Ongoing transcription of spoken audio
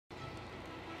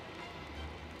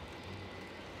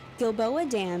Gilboa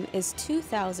Dam is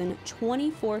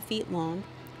 2,024 feet long,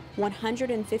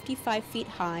 155 feet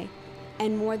high,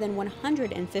 and more than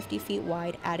 150 feet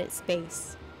wide at its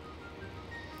base.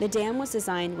 The dam was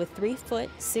designed with 3-foot,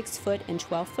 6-foot, and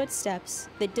 12-foot steps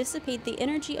that dissipate the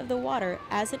energy of the water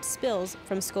as it spills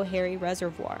from Schoharie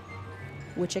Reservoir,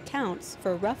 which accounts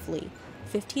for roughly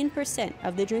 15%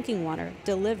 of the drinking water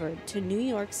delivered to New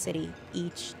York City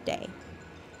each day.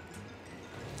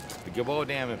 The Gilboa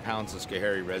Dam impounds the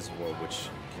Schoharie Reservoir, which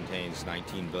contains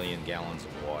 19 billion gallons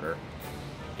of water.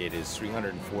 It is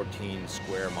 314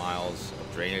 square miles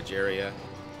of drainage area.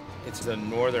 It's the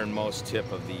northernmost tip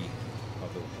of the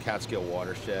Catskill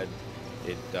watershed.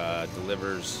 It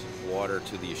delivers water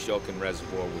to the Schoharie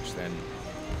Reservoir, which then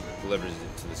delivers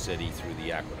it to the city through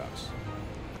the aqueducts.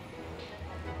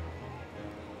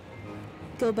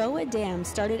 Gilboa Dam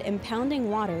started impounding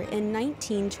water in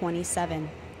 1927.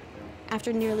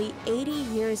 After nearly 80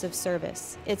 years of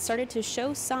service, it started to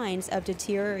show signs of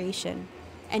deterioration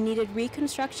and needed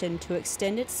reconstruction to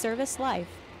extend its service life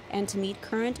and to meet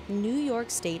current New York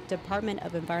State Department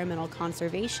of Environmental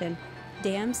Conservation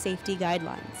dam safety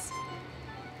guidelines.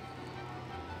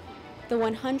 The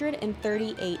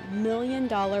 $138 million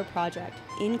project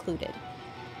included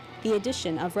the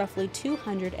addition of roughly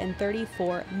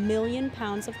 234 million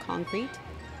pounds of concrete,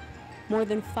 more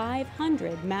than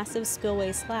 500 massive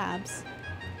spillway slabs,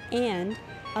 and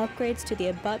upgrades to the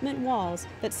abutment walls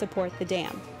that support the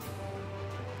dam.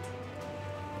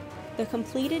 The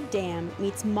completed dam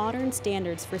meets modern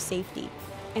standards for safety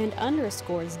and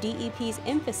underscores DEP's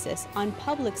emphasis on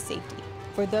public safety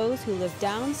for those who live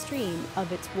downstream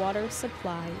of its water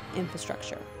supply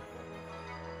infrastructure.